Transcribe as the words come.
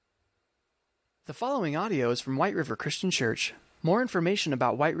The following audio is from White River Christian Church. More information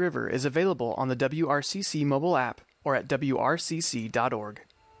about White River is available on the WRCC mobile app or at wrcc.org.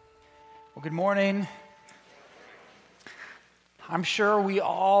 Well, good morning. I'm sure we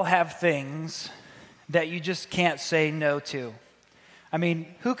all have things that you just can't say no to. I mean,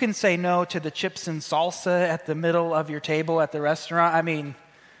 who can say no to the chips and salsa at the middle of your table at the restaurant? I mean,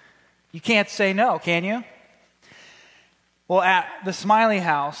 you can't say no, can you? Well, at the Smiley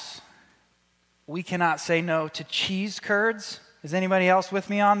House, we cannot say no to cheese curds. Is anybody else with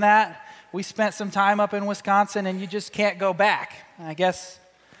me on that? We spent some time up in Wisconsin, and you just can't go back. I guess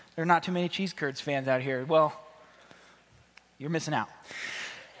there are not too many cheese curds fans out here. Well, you're missing out.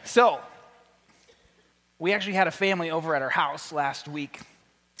 So, we actually had a family over at our house last week,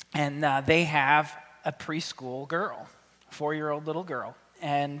 and they have a preschool girl, a 4-year-old little girl.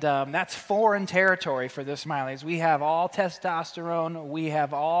 And that's foreign territory for the Smileys. We have all testosterone. We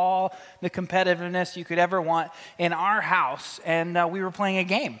have all the competitiveness you could ever want in our house. And we were playing a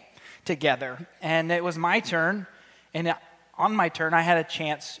game together. And it was my turn. And on my turn, I had a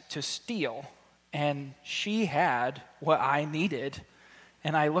chance to steal. And she had what I needed.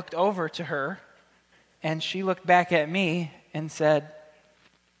 And I looked over to her. And she looked back at me and said,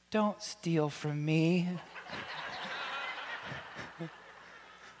 "Don't steal from me."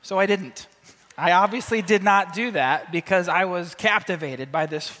 So I didn't. I obviously did not do that because I was captivated by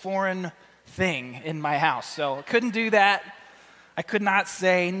this foreign thing in my house. So I couldn't do that. I could not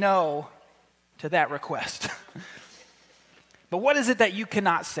say no to that request. But what is it that you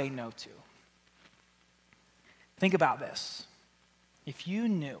cannot say no to? Think about this. If you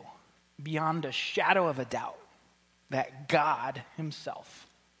knew beyond a shadow of a doubt that God himself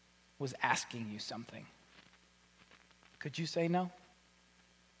was asking you something, could you say no?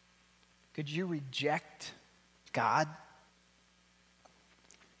 Could you reject God?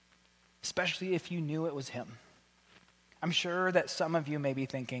 Especially if you knew it was him. I'm sure that some of you may be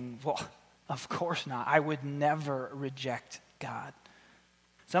thinking, well, of course not. I would never reject God.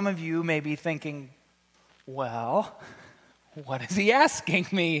 Some of you may be thinking, well, what is he asking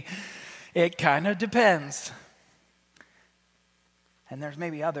me? It kind of depends. And there's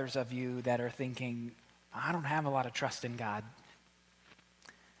maybe others of you that are thinking, I don't have a lot of trust in God.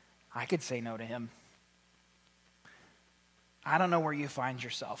 I could say no to him. I don't know where you find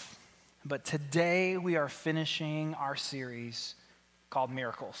yourself, but today we are finishing our series called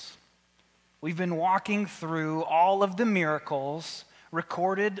Miracles. We've been walking through all of the miracles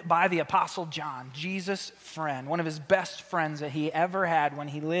recorded by the Apostle John, Jesus' friend, one of his best friends that he ever had when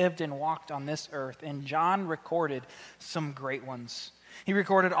he lived and walked on this earth. And John recorded some great ones. He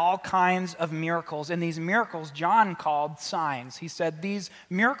recorded all kinds of miracles, and these miracles John called signs. He said these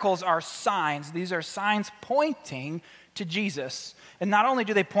miracles are signs. These are signs pointing to Jesus. And not only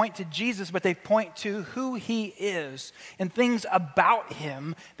do they point to Jesus, but they point to who he is and things about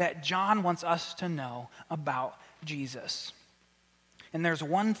him that John wants us to know about Jesus. And there's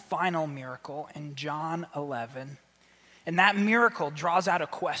one final miracle in John 11, and that miracle draws out a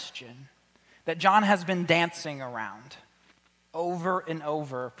question that John has been dancing around over and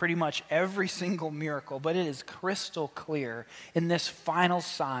over, pretty much every single miracle, but it is crystal clear in this final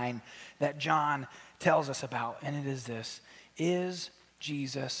sign that John tells us about, and it is this: is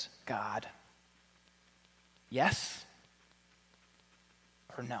Jesus God? Yes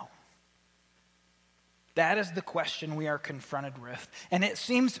or no? That is the question we are confronted with, and it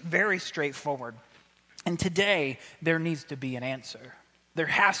seems very straightforward. And today, there needs to be an answer. There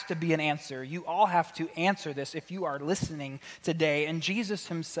has to be an answer. You all have to answer this if you are listening today. And Jesus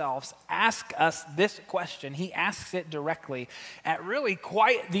himself asks us this question. He asks it directly at really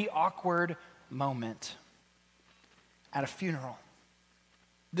quite the awkward moment at a funeral.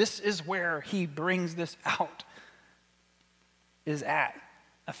 This is where he brings this out, is at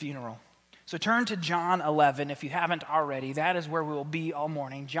a funeral. So turn to John 11 if you haven't already. That is where we will be all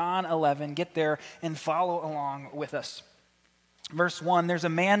morning. John 11, get there and follow along with us. Verse 1, there's a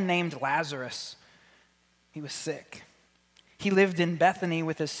man named Lazarus. He was sick. He lived in Bethany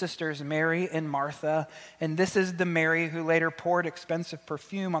with his sisters Mary and Martha, and this is the Mary who later poured expensive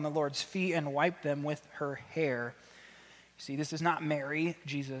perfume on the Lord's feet and wiped them with her hair. See, this is not Mary,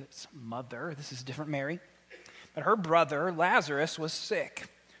 Jesus' mother. This is a different Mary. But her brother, Lazarus, was sick.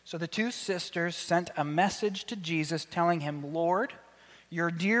 So the two sisters sent a message to Jesus telling him, "Lord, your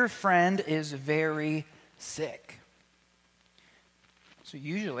dear friend is very sick." So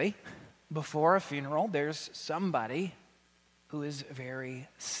usually, before a funeral, there's somebody who is very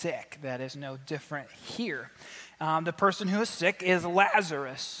sick. That is no different here. The person who is sick is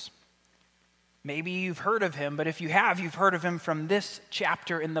Lazarus. Maybe you've heard of him, but if you have, you've heard of him from this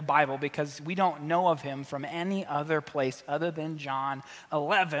chapter in the Bible because we don't know of him from any other place other than John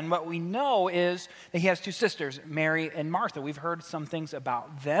 11. What we know is that he has two sisters, Mary and Martha. We've heard some things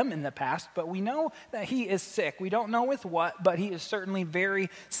about them in the past, but we know that he is sick. We don't know with what, but he is certainly very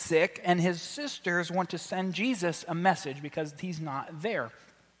sick, and his sisters want to send Jesus a message because he's not there.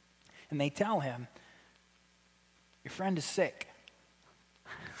 And they tell him, "Your friend is sick."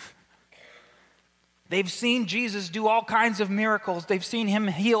 They've seen Jesus do all kinds of miracles. They've seen him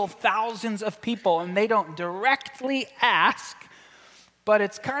heal thousands of people, and they don't directly ask, but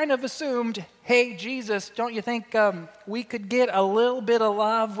it's kind of assumed, "Hey, Jesus, don't you think we could get a little bit of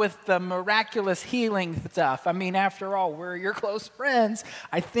love with the miraculous healing stuff? I mean, after all, we're your close friends.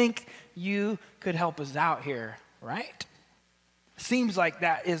 I think you could help us out here, right?" Seems like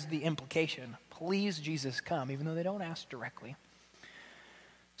that is the implication. Please, Jesus, come, even though they don't ask directly.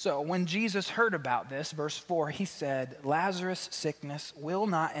 So when Jesus heard about this, verse 4, he said, "Lazarus' sickness will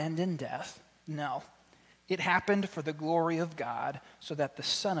not end in death. No, it happened for the glory of God, so that the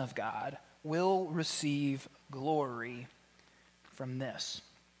Son of God will receive glory from this."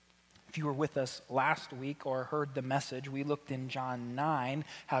 If you were with us last week or heard the message, we looked in John 9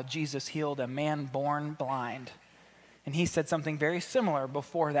 how Jesus healed a man born blind. And he said something very similar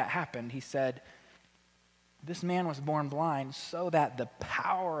before that happened. He said, this man was born blind so that the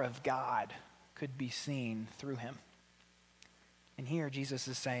power of God could be seen through him. And here Jesus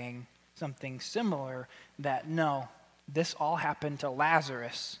is saying something similar, that no, this all happened to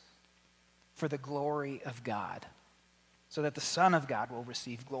Lazarus for the glory of God, so that the Son of God will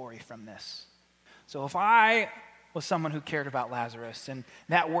receive glory from this. So if I was someone who cared about Lazarus, and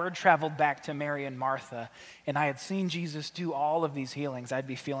that word traveled back to Mary and Martha, and I had seen Jesus do all of these healings, I'd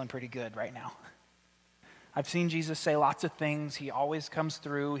be feeling pretty good right now. I've seen Jesus say lots of things. He always comes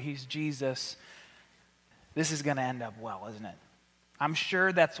through. He's Jesus. This is going to end up well, isn't it? I'm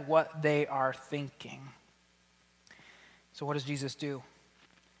sure that's what they are thinking. So what does Jesus do?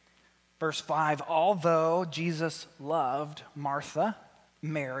 Verse 5, although Jesus loved Martha,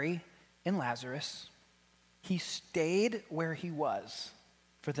 Mary, and Lazarus, he stayed where he was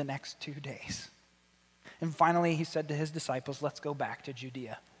for the next 2 days. And finally, he said to his disciples, "Let's go back to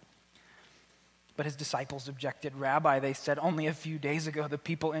Judea." But his disciples objected. "Rabbi," they said, "only a few days ago the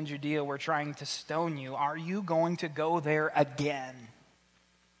people in Judea were trying to stone you. Are you going to go there again?"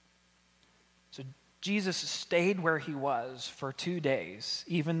 So Jesus stayed where he was for 2 days,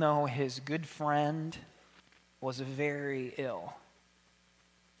 even though his good friend was very ill.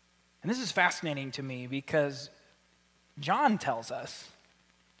 And this is fascinating to me because John tells us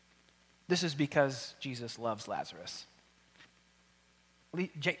this is because Jesus loves Lazarus.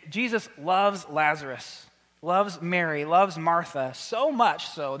 Jesus loves Lazarus, loves Mary, loves Martha, so much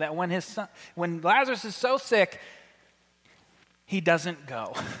so that when Lazarus is so sick, he doesn't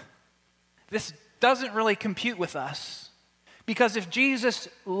go. This doesn't really compute with us, because if Jesus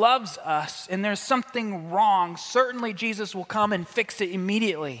loves us and there's something wrong, certainly Jesus will come and fix it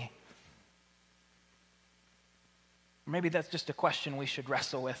immediately. Maybe that's just a question we should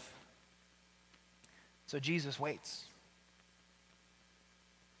wrestle with. So Jesus waits.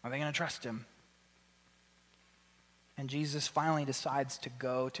 Are they going to trust him? And Jesus finally decides to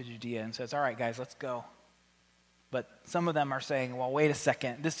go to Judea and says, "All right, guys, let's go." But some of them are saying, "Well, wait a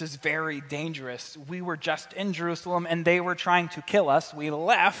second. This is very dangerous. We were just in Jerusalem and they were trying to kill us. We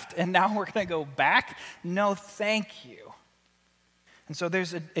left and now we're going to go back? No, thank you." And so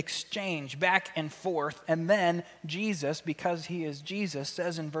there's an exchange back and forth. And then Jesus, because he is Jesus,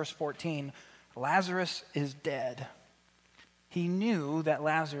 says in verse 14, "Lazarus is dead." He knew that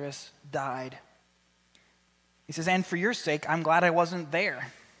Lazarus died. He says, "And for your sake, I'm glad I wasn't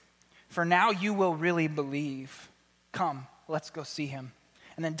there. For now you will really believe. Come, let's go see him."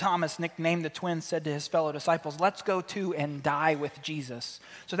 And then Thomas, nicknamed the twin, said to his fellow disciples, "Let's go too and die with Jesus."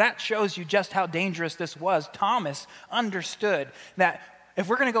 So that shows you just how dangerous this was. Thomas understood that if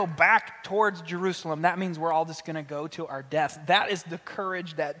we're going to go back towards Jerusalem, that means we're all just going to go to our death. That is the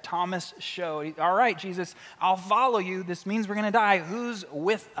courage that Thomas showed. "All right, Jesus, I'll follow you. This means we're going to die. Who's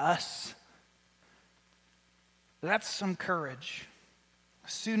with us?" That's some courage.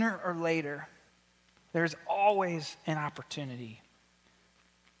 Sooner or later, there's always an opportunity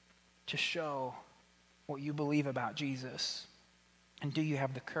to show what you believe about Jesus. And do you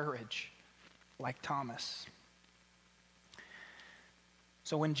have the courage like Thomas?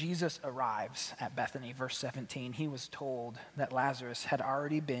 So when Jesus arrives at Bethany, verse 17, he was told that Lazarus had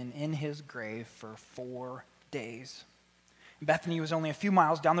already been in his grave for 4 days. Bethany was only a few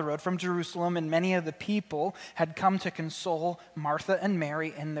miles down the road from Jerusalem, and many of the people had come to console Martha and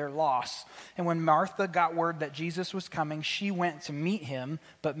Mary in their loss. And when Martha got word that Jesus was coming, she went to meet him,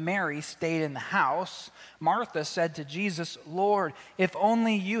 but Mary stayed in the house. Martha said to Jesus, "Lord, if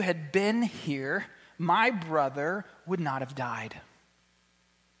only you had been here, my brother would not have died.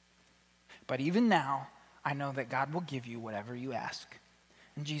 But even now, I know that God will give you whatever you ask."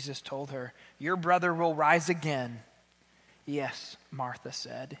 And Jesus told her, "Your brother will rise again." "Yes," Martha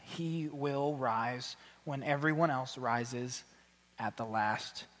said, "he will rise when everyone else rises at the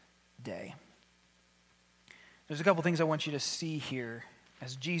last day." There's a couple things I want you to see here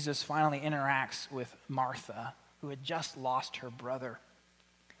as Jesus finally interacts with Martha, who had just lost her brother.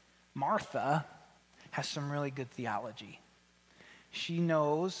 Martha has some really good theology. She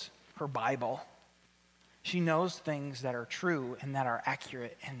knows her Bible. She knows things that are true and that are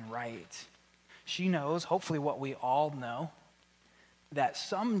accurate and right. She knows, hopefully what we all know, that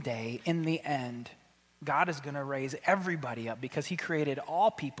someday in the end, God is going to raise everybody up because he created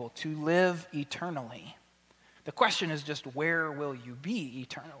all people to live eternally. The question is just, where will you be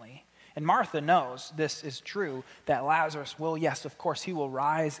eternally? And Martha knows this is true, that Lazarus will, yes, of course, he will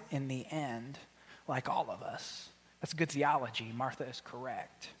rise in the end like all of us. That's good theology. Martha is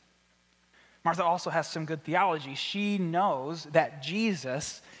correct. Martha also has some good theology. She knows that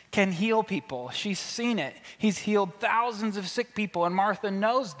Jesus can heal people. She's seen it. He's healed thousands of sick people, and Martha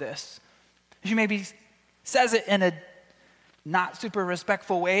knows this. She maybe says it in a not super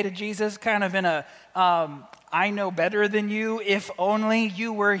respectful way to Jesus, kind of in a, I know better than you, if only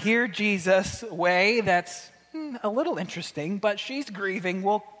you were here, Jesus way. That's a little interesting, but she's grieving.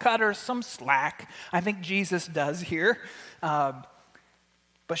 We'll cut her some slack. I think Jesus does here.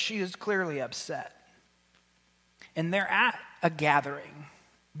 But she is clearly upset. And they're at a gathering.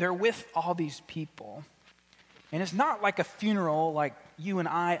 They're with all these people. And it's not like a funeral like you and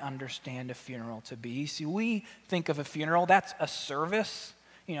I understand a funeral to be. See, we think of a funeral, that's a service,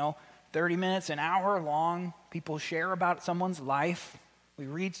 30 minutes, an hour long. People share about someone's life. We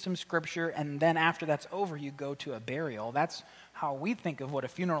read some scripture, and then after that's over, you go to a burial. That's how we think of what a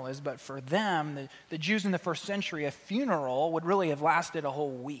funeral is. But for them, the Jews in the first century, a funeral would really have lasted a whole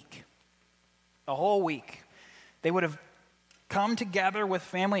week. A whole week. They would have come together with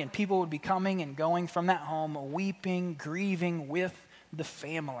family, and people would be coming and going from that home, weeping, grieving with the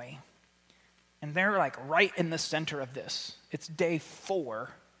family. And they're like right in the center of this. It's day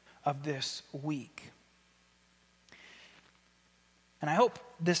 4 of this week. And I hope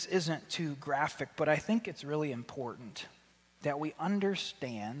this isn't too graphic, but I think it's really important that we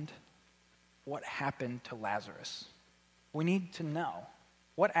understand what happened to Lazarus. We need to know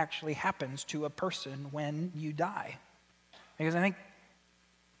what actually happens to a person when you die. Because I think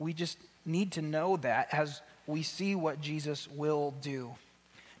we just need to know that as we see what Jesus will do.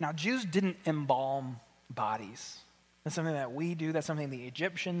 Now, Jews didn't embalm bodies. That's something that we do. That's something the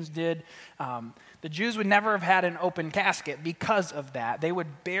Egyptians did. The Jews would never have had an open casket because of that. They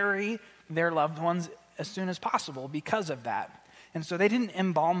would bury their loved ones as soon as possible because of that. And so they didn't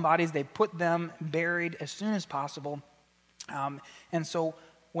embalm bodies. They put them buried as soon as possible. And so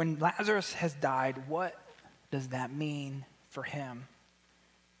when Lazarus has died, what does that mean for him?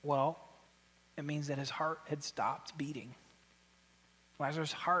 Well, it means that his heart had stopped beating.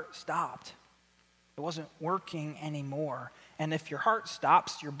 Lazarus' heart stopped. It wasn't working anymore. And if your heart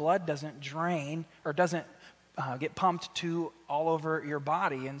stops, your blood doesn't drain or doesn't get pumped to all over your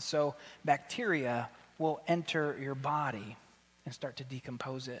body. And so bacteria will enter your body and start to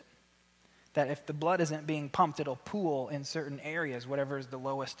decompose it. That if the blood isn't being pumped, it'll pool in certain areas, whatever is the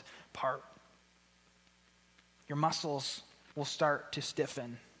lowest part. Your muscles will start to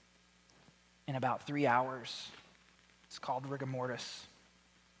stiffen in about 3 hours. It's called rigor mortis.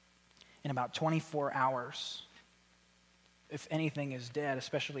 In about 24 hours, if anything is dead,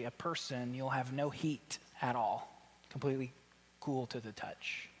 especially a person, you'll have no heat at all. Completely cool to the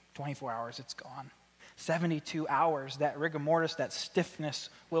touch. 24 hours, it's gone. 72 hours, that rigor mortis, that stiffness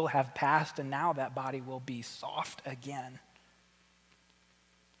will have passed, and now that body will be soft again.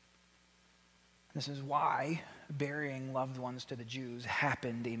 This is why burying loved ones to the Jews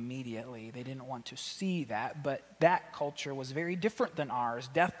happened immediately. They didn't want to see that, but that culture was very different than ours.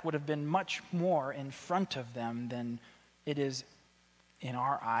 Death would have been much more in front of them than it is in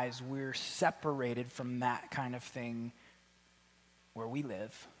our eyes. We're separated from that kind of thing where we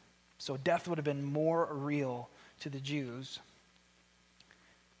live. So death would have been more real to the Jews.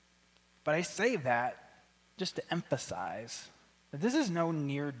 But I say that just to emphasize that this is no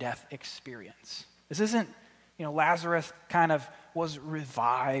near-death experience. This isn't, Lazarus kind of was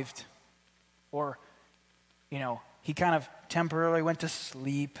revived or, he kind of temporarily went to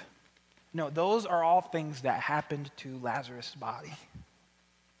sleep. No, those are all things that happened to Lazarus' body.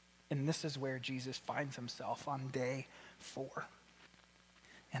 And this is where Jesus finds himself on day 4.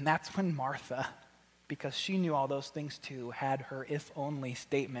 And that's when Martha, because she knew all those things too, had her if only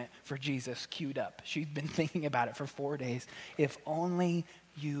statement for Jesus queued up. She'd been thinking about it for 4 days. If only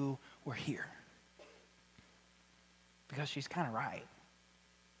you were here. Because she's kind of right.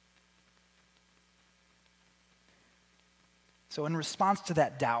 So in response to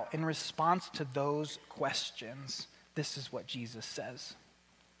that doubt, in response to those questions, this is what Jesus says.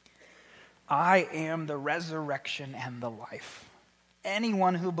 I am the resurrection and the life.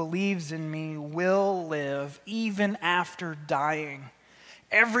 Anyone who believes in me will live even after dying.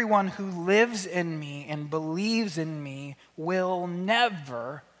 Everyone who lives in me and believes in me will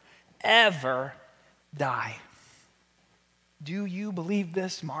never, ever die. Do you believe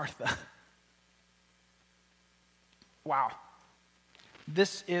this, Martha? Wow.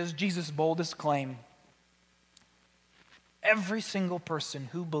 This is Jesus' boldest claim. Every single person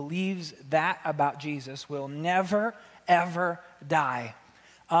who believes that about Jesus will never, ever die.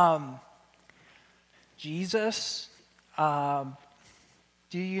 Jesus,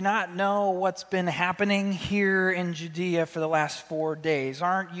 do you not know what's been happening here in Judea for the last 4 days?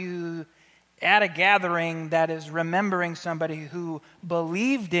 Aren't you at a gathering that is remembering somebody who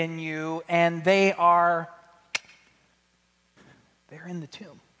believed in you and they're in the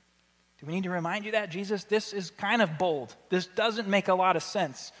tomb? Do we need to remind you that, Jesus? This is kind of bold. This doesn't make a lot of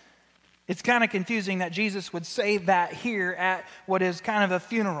sense. It's kind of confusing that Jesus would say that here at what is kind of a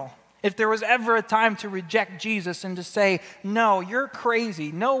funeral. If there was ever a time to reject Jesus and to say, no, you're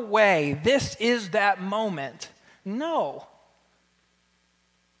crazy, no way, this is that moment. No.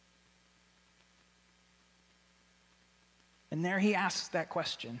 And there he asks that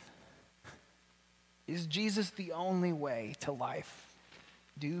question. Is Jesus the only way to life?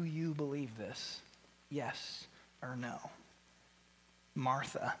 Do you believe this? Yes or no?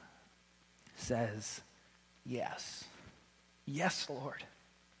 Martha says, yes. Yes, Lord.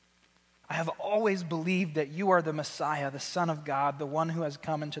 I have always believed that you are the Messiah, the Son of God, the one who has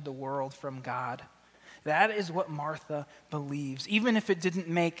come into the world from God. That is what Martha believes, even if it didn't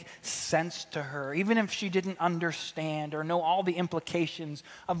make sense to her, even if she didn't understand or know all the implications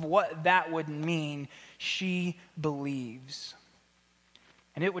of what that would mean, she believes.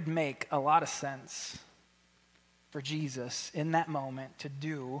 And it would make a lot of sense for Jesus in that moment to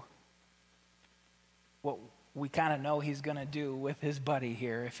do what we kind of know he's going to do with his buddy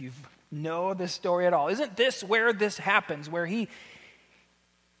here, if you know this story at all. Isn't this where this happens, where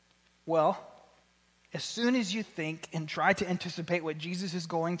as soon as you think and try to anticipate what Jesus is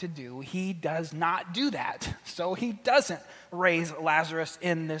going to do, he does not do that. So he doesn't raise Lazarus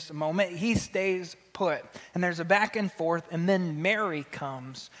in this moment. He stays put. And there's a back and forth, and then Mary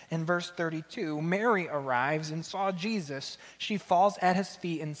comes. In verse 32, Mary arrives and saw Jesus. She falls at his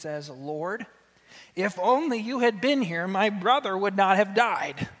feet and says, Lord, if only you had been here, my brother would not have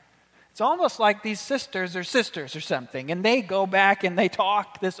died. It's almost like these sisters are sisters or something, and they go back and they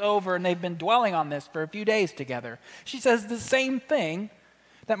talk this over, and they've been dwelling on this for a few days together. She says the same thing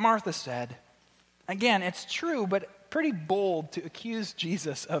that Martha said. Again, it's true, but pretty bold to accuse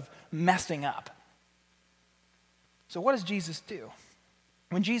Jesus of messing up. So what does Jesus do?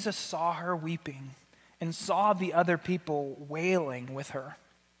 When Jesus saw her weeping and saw the other people wailing with her,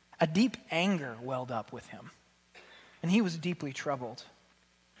 a deep anger welled up with him, and he was deeply troubled.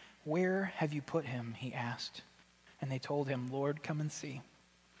 Where have you put him? He asked. And they told him, Lord, come and see.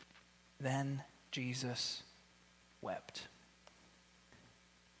 Then Jesus wept.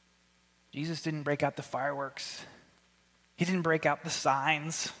 Jesus didn't break out the fireworks. He didn't break out the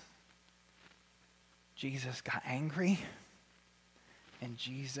signs. Jesus got angry, and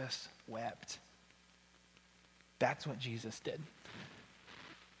Jesus wept. That's what Jesus did.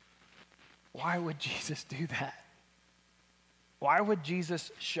 Why would Jesus do that? Why would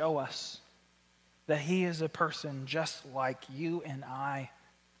Jesus show us that he is a person just like you and I,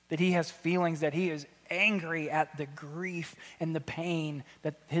 that he has feelings, that he is angry at the grief and the pain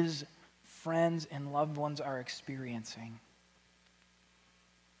that his friends and loved ones are experiencing?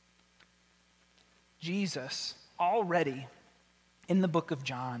 Jesus already in the book of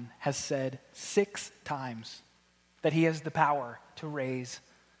John has said 6 times that he has the power to raise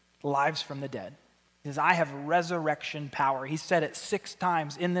lives from the dead. He says, I have resurrection power. He said it 6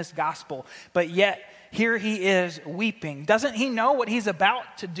 times in this gospel, but yet here he is weeping. Doesn't he know what he's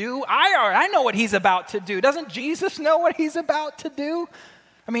about to do? I know what he's about to do. Doesn't Jesus know what he's about to do?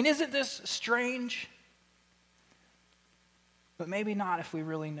 I mean, isn't this strange? But maybe not if we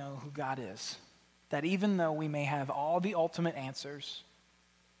really know who God is. that even though we may have all the ultimate answers,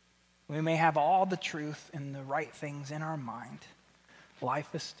 we may have all the truth and the right things in our mind,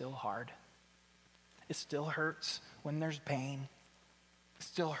 life is still hard. It still hurts when there's pain. It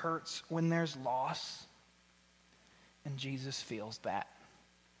still hurts when there's loss. And Jesus feels that.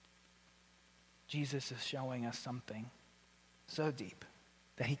 Jesus is showing us something so deep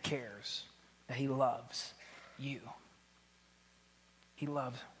that he cares, that he loves you. He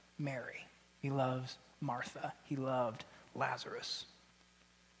loved Mary. He loves Martha. He loved Lazarus.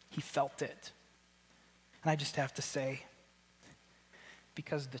 He felt it. And I just have to say,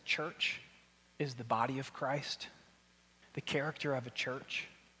 because the church is the body of Christ, the character of a church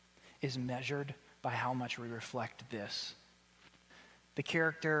is measured by how much we reflect this. The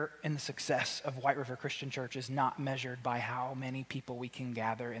character and the success of White River Christian Church is not measured by how many people we can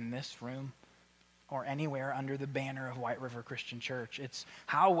gather in this room or anywhere under the banner of White River Christian Church. It's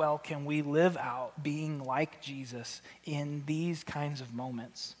how well can we live out being like Jesus in these kinds of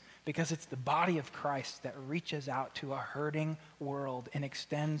moments. Because it's the body of Christ that reaches out to a hurting world and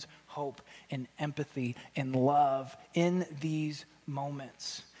extends hope and empathy and love in these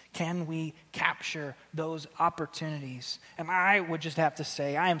moments. Can we capture those opportunities? And I would just have to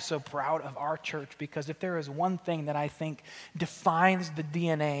say, I am so proud of our church, because if there is one thing that I think defines the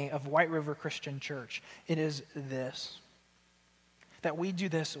DNA of White River Christian Church, it is this: that we do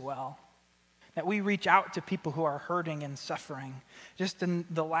this well. That we reach out to people who are hurting and suffering. Just in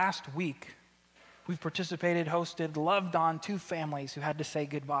the last week, we've participated, hosted, loved on 2 families who had to say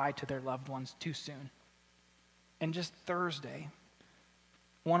goodbye to their loved ones too soon. And just Thursday,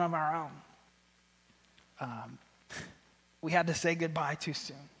 one of our own, we had to say goodbye too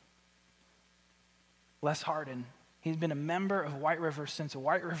soon. Les Hardin, he's been a member of White River since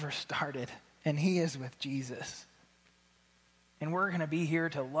White River started, and he is with Jesus. And we're going to be here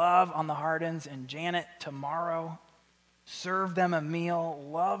to love on the Hardins and Janet tomorrow, serve them a meal,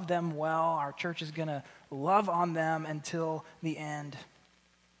 love them well. Our church is going to love on them until the end.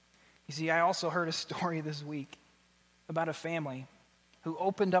 You see, I also heard a story this week about a family who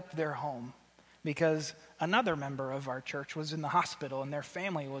opened up their home because another member of our church was in the hospital and their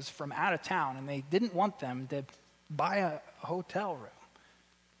family was from out of town, and they didn't want them to buy a hotel room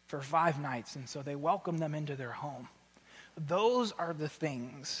for 5 nights, and so they welcomed them into their home. Those are the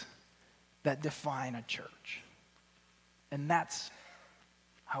things that define a church. And that's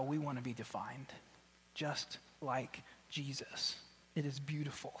how we want to be defined, just like Jesus. It is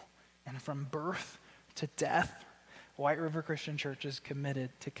beautiful. And from birth to death, White River Christian Church is committed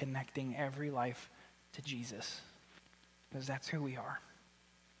to connecting every life to Jesus, because that's who we are.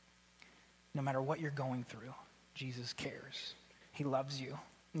 No matter what you're going through, Jesus cares. He loves you.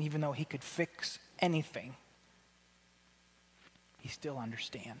 And even though he could fix anything, he still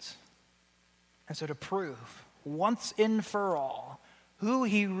understands. And so to prove once and for all who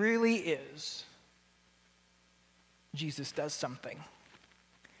he really is, Jesus does something.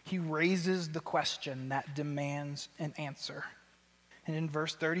 He raises the question that demands an answer. And in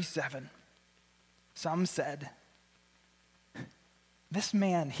verse 37, some said, "This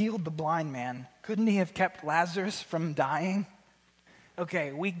man healed the blind man. Couldn't he have kept Lazarus from dying?"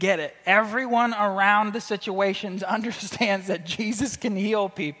 Okay, we get it. Everyone around the situations understands that Jesus can heal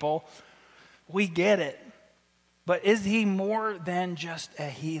people. We get it. But is he more than just a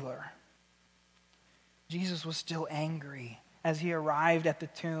healer? Jesus was still angry as he arrived at the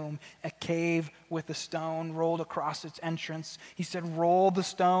tomb, a cave with a stone rolled across its entrance. He said, "Roll the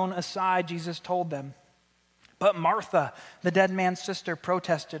stone aside," Jesus told them. But Martha, the dead man's sister,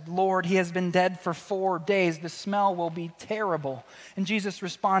 protested, "Lord, he has been dead for 4 days. The smell will be terrible." And Jesus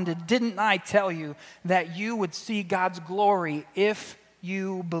responded, "Didn't I tell you that you would see God's glory if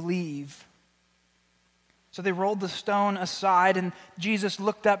you believe?" So they rolled the stone aside, and Jesus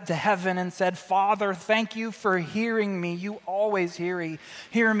looked up to heaven and said, "Father, thank you for hearing me. You always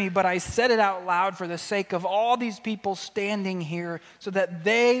hear me, but I said it out loud for the sake of all these people standing here, so that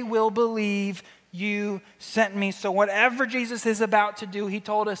they will believe you sent me." So whatever Jesus is about to do, he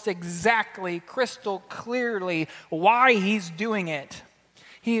told us exactly, crystal clearly, why he's doing it.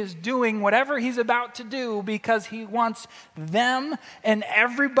 He is doing whatever he's about to do because he wants them and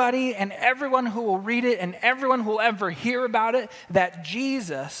everybody and everyone who will read it and everyone who will ever hear about it, that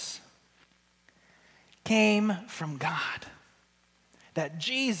Jesus came from God. That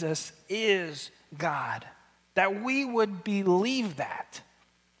Jesus is God. That we would believe that.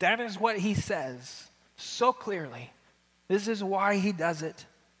 That is what he says so clearly. This is why he does it.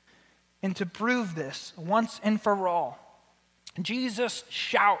 And to prove this once and for all, Jesus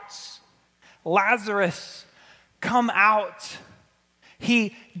shouts, "Lazarus, come out."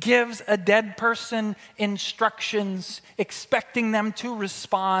 He gives a dead person instructions, expecting them to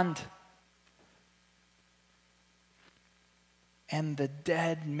respond. And the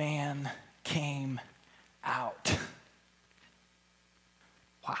dead man came out.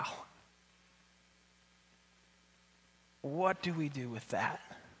 Wow. What do we do with that?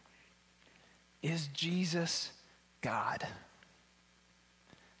 Is Jesus God?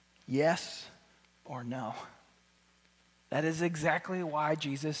 Yes or no? That is exactly why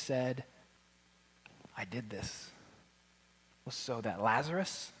Jesus said, I did this. Was so that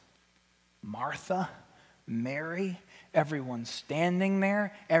Lazarus, Martha, Mary, everyone standing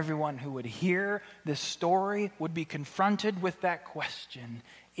there, everyone who would hear this story would be confronted with that question.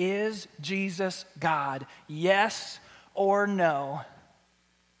 Is Jesus God? Yes or no?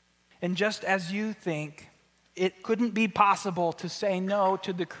 And just as you think it couldn't be possible to say no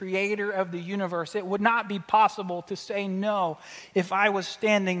to the creator of the universe, it would not be possible to say no if I was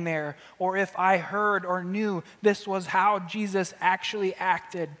standing there or if I heard or knew this was how Jesus actually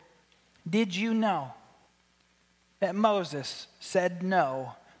acted. Did you know that Moses said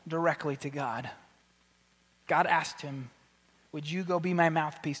no directly to God? God asked him, would you go be my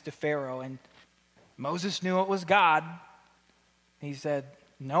mouthpiece to Pharaoh? And Moses knew it was God. He said,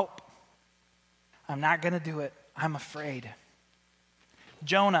 nope, I'm not going to do it. I'm afraid.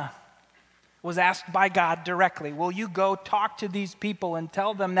 Jonah was asked by God directly, will you go talk to these people and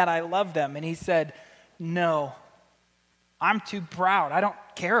tell them that I love them? And he said, no, I'm too proud. I don't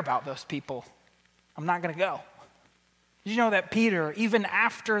care about those people. I'm not going to go. Did you know that Peter, even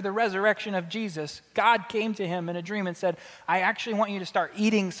after the resurrection of Jesus, God came to him in a dream and said, I actually want you to start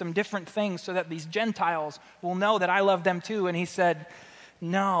eating some different things so that these Gentiles will know that I love them too. And he said,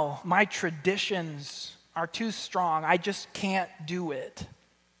 no, my traditions are too strong. I just can't do it.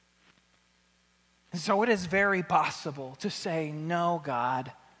 And so it is very possible to say, no,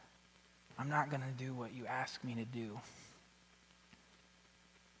 God, I'm not going to do what you ask me to do.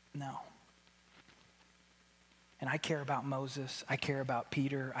 No. And I care about Moses, I care about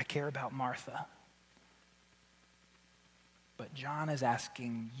Peter, I care about Martha. But John is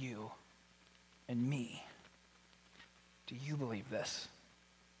asking you and me, do you believe this?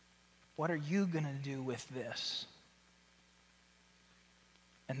 What are you going to do with this?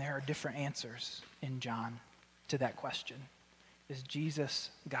 And there are different answers in John to that question. Is Jesus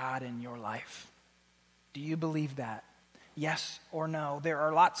God in your life? Do you believe that? Yes or no? There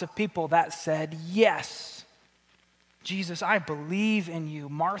are lots of people that said yes. Jesus, I believe in you.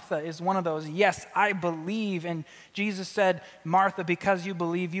 Martha is one of those. Yes, I believe. And Jesus said, Martha, because you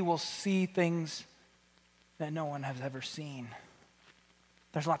believe, you will see things that no one has ever seen.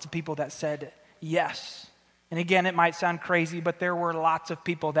 There's lots of people that said yes. And again, it might sound crazy, but there were lots of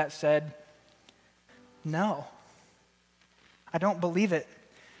people that said no. I don't believe it.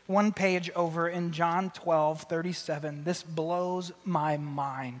 One page over in John 12:37, this blows my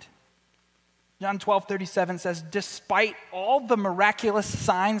mind. John 12:37 says, despite all the miraculous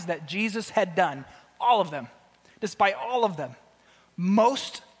signs that Jesus had done, all of them, despite all of them,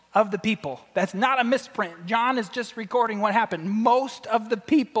 most of the people, that's not a misprint, John is just recording what happened, most of the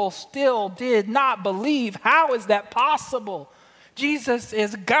people still did not believe. How is that possible? Jesus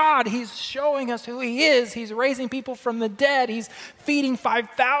is God. He's showing us who he is. He's raising people from the dead. He's feeding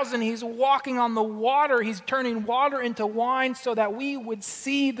 5,000. He's walking on the water. He's turning water into wine so that we would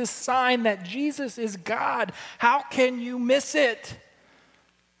see the sign that Jesus is God. How can you miss it?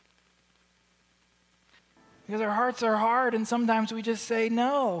 Because our hearts are hard and sometimes we just say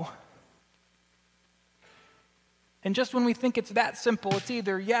no. And just when we think it's that simple, it's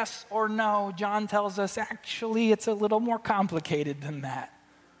either yes or no, John tells us actually it's a little more complicated than that.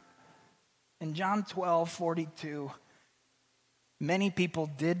 In John 12:42, many people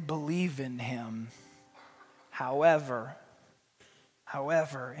did believe in him. However,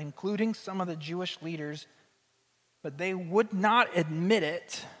 including some of the Jewish leaders, but they would not admit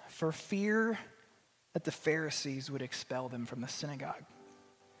it for fear that the Pharisees would expel them from the synagogue.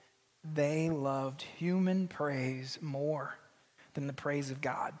 They loved human praise more than the praise of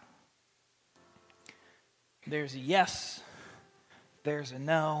God. There's a yes, there's a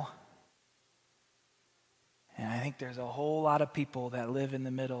no, and I think there's a whole lot of people that live in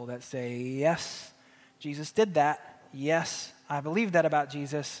the middle that say, yes, Jesus did that. Yes, I believe that about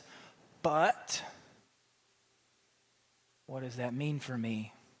Jesus, but what does that mean for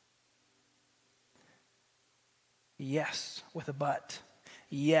me? Yes, with a but.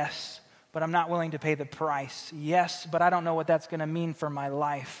 Yes, but I'm not willing to pay the price. Yes, but I don't know what that's going to mean for my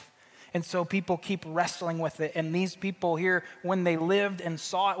life. And so people keep wrestling with it. And these people here, when they lived and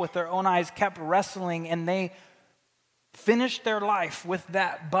saw it with their own eyes, kept wrestling. And they finish their life with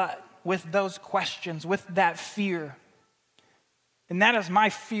that but, with those questions, with that fear. And that is my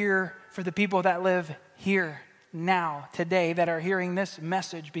fear for the people that live here now, today, that are hearing this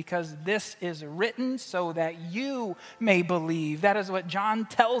message, because this is written so that you may believe. That is what John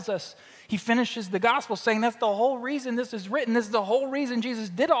tells us. He finishes the gospel saying that's the whole reason this is written. This is the whole reason Jesus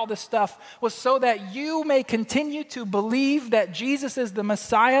did all this stuff, was so that you may continue to believe that Jesus is the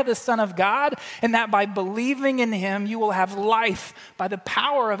Messiah, the Son of God, and that by believing in him, you will have life by the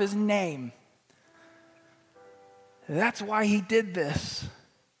power of his name. That's why he did this.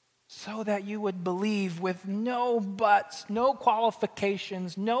 So that you would believe with no buts, no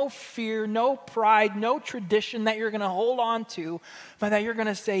qualifications, no fear, no pride, no tradition that you're going to hold on to, but that you're going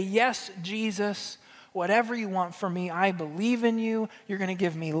to say, yes, Jesus, whatever you want from me, I believe in you. You're going to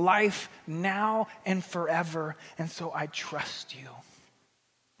give me life now and forever, and so I trust you.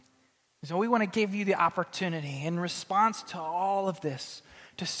 So we want to give you the opportunity in response to all of this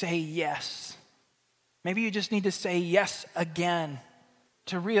to say yes. Maybe you just need to say yes again,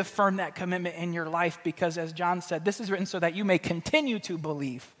 to reaffirm that commitment in your life, because as John said, this is written so that you may continue to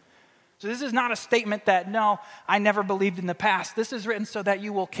believe. So this is not a statement that, no, I never believed in the past. This is written so that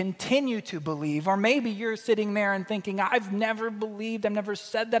you will continue to believe. Or maybe you're sitting there and thinking, I've never believed, I've never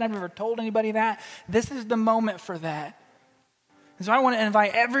said that, I've never told anybody that. This is the moment for that. And so I want to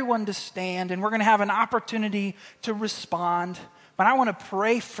invite everyone to stand, and we're going to have an opportunity to respond. But I want to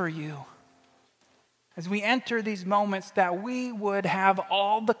pray for you as we enter these moments, that we would have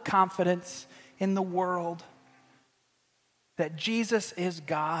all the confidence in the world that Jesus is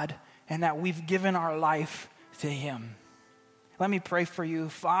God and that we've given our life to him. Let me pray for you.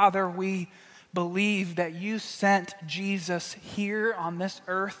 Father, we believe that you sent Jesus here on this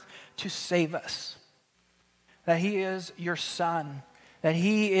earth to save us, that he is your Son, that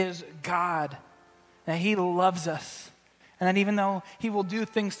he is God, that he loves us. And that even though he will do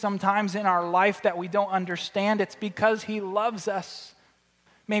things sometimes in our life that we don't understand, it's because he loves us.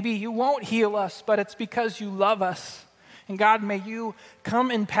 Maybe you won't heal us, but it's because you love us. And God, may you come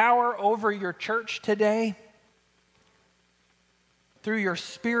in power over your church today. Through your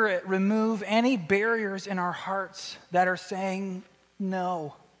Spirit, remove any barriers in our hearts that are saying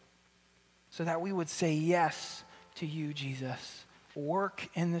no, so that we would say yes to you, Jesus. Work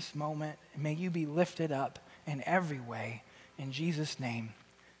in this moment, and may you be lifted up in every way. In Jesus' name,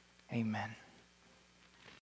 amen.